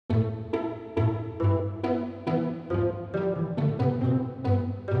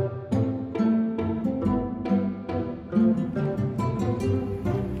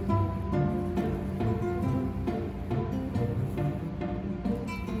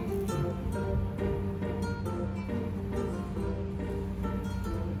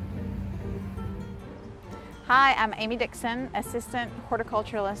Hi, I'm Amy Dixon, Assistant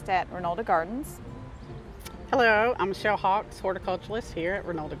Horticulturalist at Reynolda Gardens. Hello, I'm Michelle Hawks, Horticulturalist here at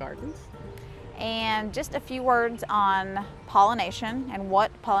Reynolda Gardens. And just a few words on pollination and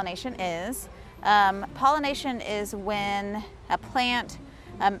what pollination is. Pollination is when a plant,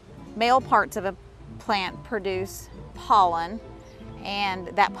 male parts of a plant produce pollen, and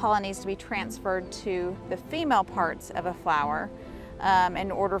that pollen needs to be transferred to the female parts of a flower in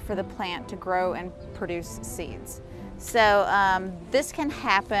order for the plant to grow and produce seeds. So this can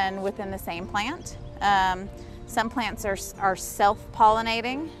happen within the same plant. Some plants are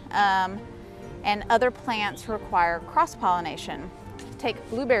self-pollinating, and other plants require cross-pollination. Take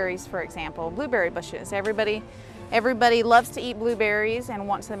blueberries, for example, blueberry bushes. Everybody loves to eat blueberries and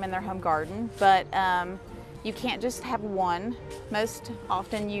wants them in their home garden, but you can't just have one. Most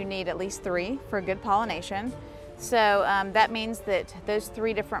often you need at least 3 for good pollination. So that means that those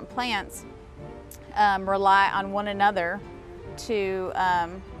 3 different plants rely on one another to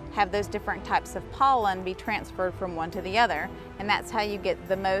have those different types of pollen be transferred from one to the other. And that's how you get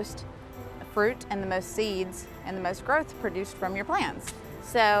the most fruit and the most seeds and the most growth produced from your plants.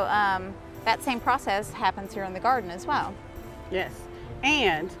 So that same process happens here in the garden as well. Yes,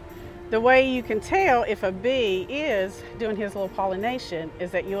 and the way you can tell if a bee is doing his little pollination is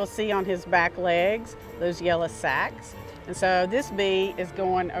that you'll see on his back legs those yellow sacs. And so this bee is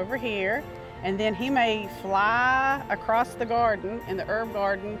going over here, and then he may fly across the garden, in the herb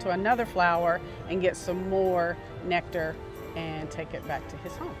garden, to another flower and get some more nectar and take it back to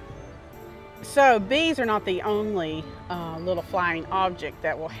his home. So bees are not the only little flying object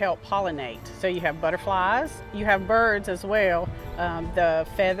that will help pollinate. So you have butterflies, you have birds as well. The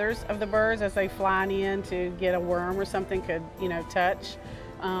feathers of the birds as they fly in to get a worm or something could, touch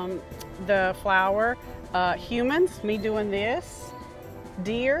the flower. Humans, me doing this,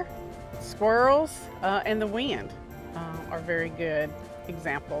 deer, squirrels, and the wind are very good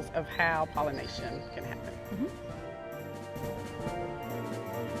examples of how pollination can happen. Mm-hmm.